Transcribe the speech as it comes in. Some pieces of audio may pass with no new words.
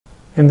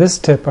In this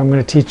tip, I'm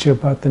going to teach you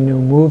about the new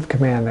move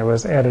command that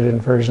was added in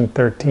version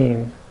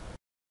 13.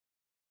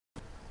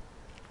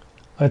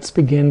 Let's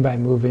begin by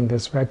moving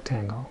this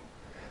rectangle.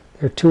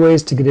 There are two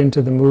ways to get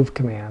into the move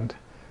command.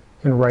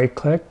 You can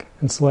right-click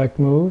and select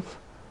move,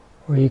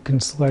 or you can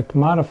select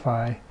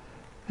modify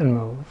and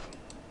move.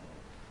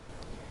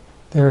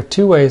 There are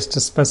two ways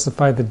to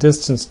specify the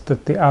distance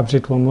that the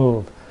object will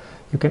move.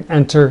 You can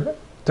enter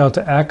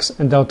delta x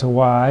and delta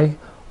y,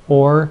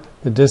 or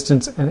the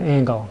distance and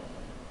angle.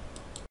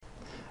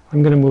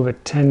 I'm going to move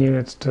it 10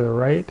 units to the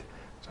right,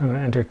 so I'm going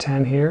to enter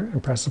 10 here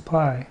and press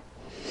apply.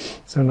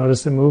 So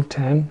notice it moved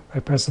 10. If I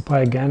press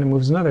apply again, it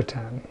moves another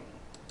 10.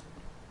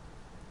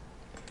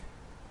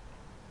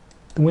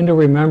 The window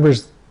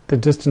remembers the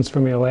distance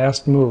from your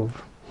last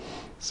move.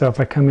 So if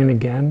I come in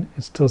again,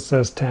 it still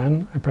says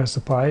 10. I press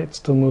apply, it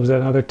still moves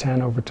another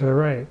 10 over to the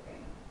right.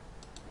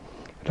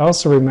 It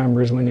also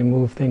remembers when you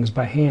move things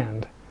by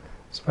hand.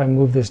 So if I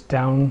move this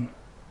down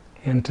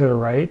and to the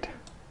right,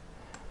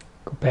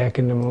 go back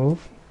into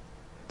move,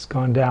 it's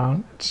gone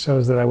down. It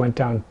shows that I went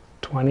down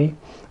 20.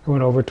 I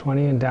went over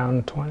 20 and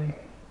down 20. If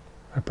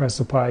I press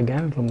apply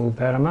again, it'll move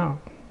that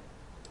amount.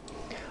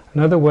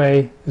 Another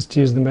way is to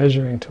use the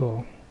measuring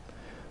tool.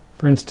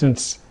 For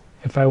instance,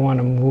 if I want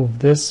to move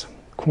this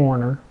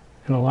corner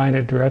and align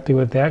it directly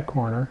with that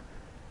corner,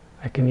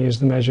 I can use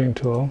the measuring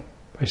tool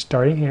by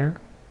starting here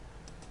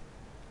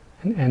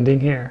and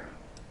ending here.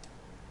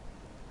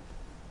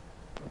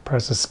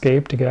 Press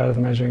escape to get out of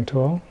the measuring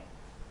tool.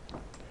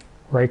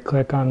 Right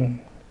click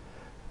on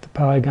the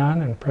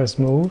polygon and press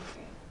move.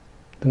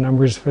 The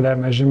numbers for that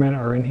measurement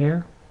are in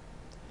here.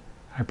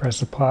 I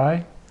press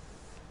apply,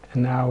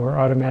 and now we're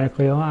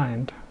automatically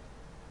aligned.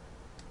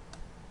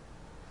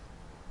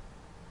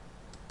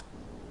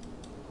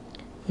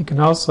 You can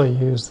also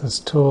use this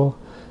tool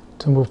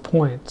to move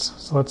points.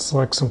 So let's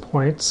select some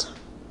points,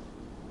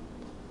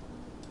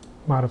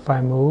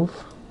 modify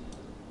move,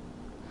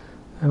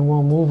 and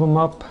we'll move them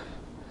up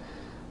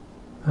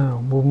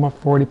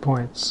 40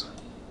 points.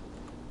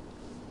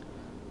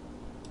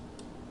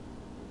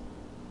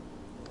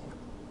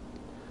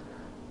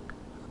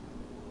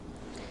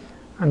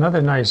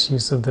 Another nice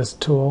use of this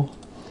tool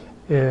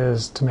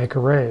is to make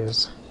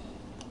arrays.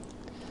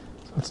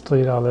 So let's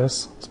delete all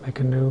this. Let's make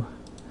a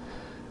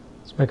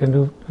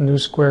new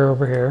square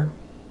over here.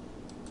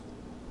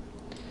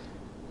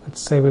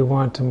 Let's say we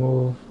want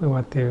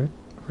the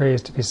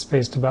arrays to be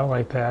spaced about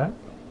like that.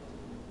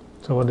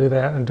 So we'll do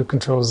that and do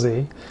Control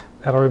Z.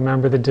 That'll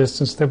remember the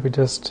distance that we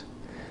just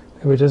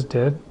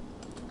did.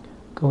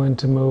 Go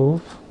into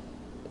move.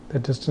 The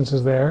distance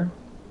is there.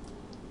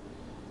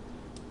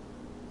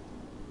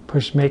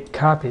 Push make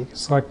copy.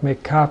 Select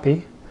make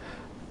copy,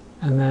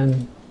 and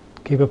then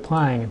keep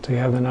applying until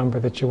you have the number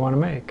that you want to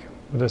make.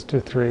 We'll just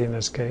do 3 in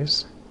this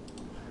case.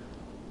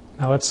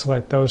 Now let's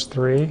select those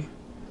 3,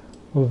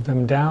 move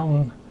them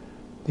down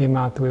the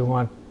amount that we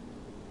want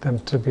them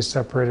to be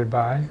separated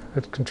by.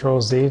 Hit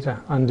Control Z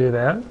to undo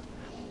that.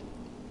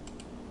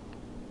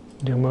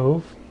 Do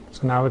move.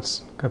 So now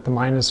it's got the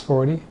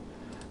 -40.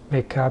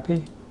 Make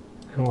copy,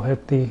 and we'll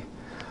hit the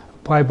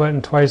apply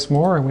button twice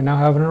more, and we now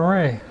have an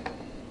array.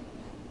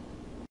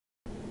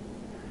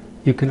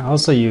 You can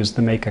also use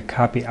the make a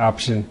copy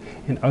option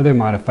in other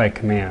modify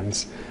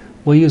commands.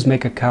 We'll use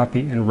make a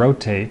copy and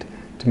rotate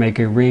to make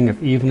a ring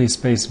of evenly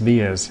spaced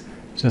vias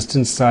just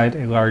inside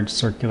a large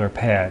circular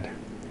pad.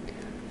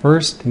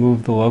 First,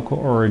 move the local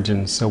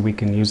origin so we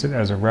can use it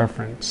as a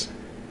reference.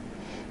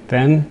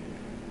 Then,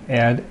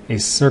 add a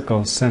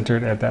circle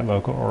centered at that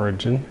local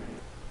origin.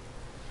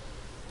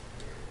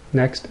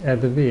 Next,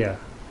 add the via.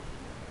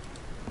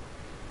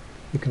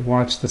 You can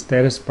watch the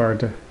status bar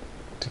to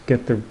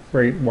get the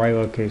right Y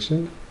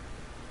location.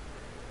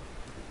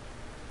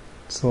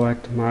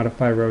 Select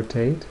Modify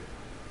Rotate.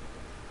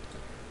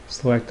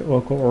 Select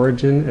Local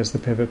Origin as the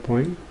pivot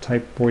point.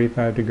 Type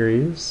 45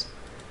 degrees.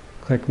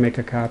 Click Make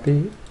a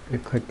Copy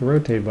and click the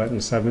Rotate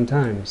button 7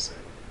 times.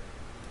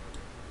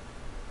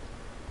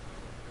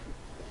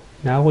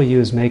 Now we'll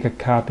use Make a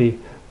Copy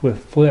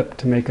with Flip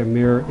to make a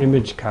mirror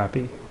image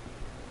copy.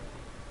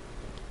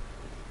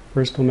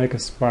 First we'll make a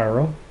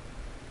spiral.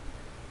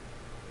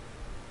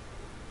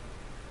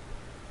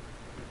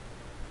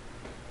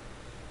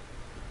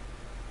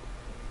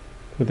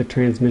 With a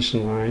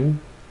transmission line.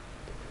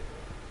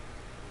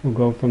 We'll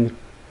go from the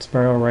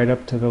spiral right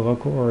up to the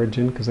local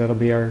origin because that'll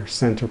be our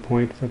center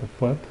point for the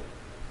flip.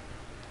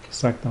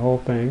 Select the whole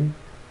thing.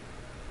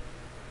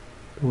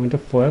 Go into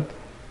flip.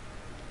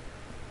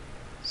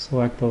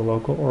 Select the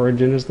local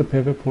origin as the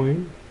pivot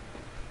point.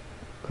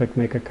 Click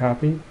make a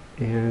copy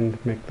and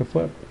make the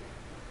flip.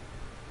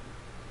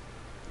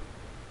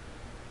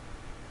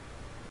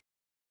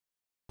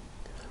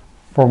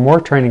 For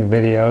more training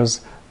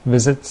videos,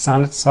 visit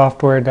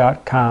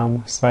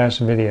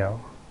sonnetsoftware.com/video.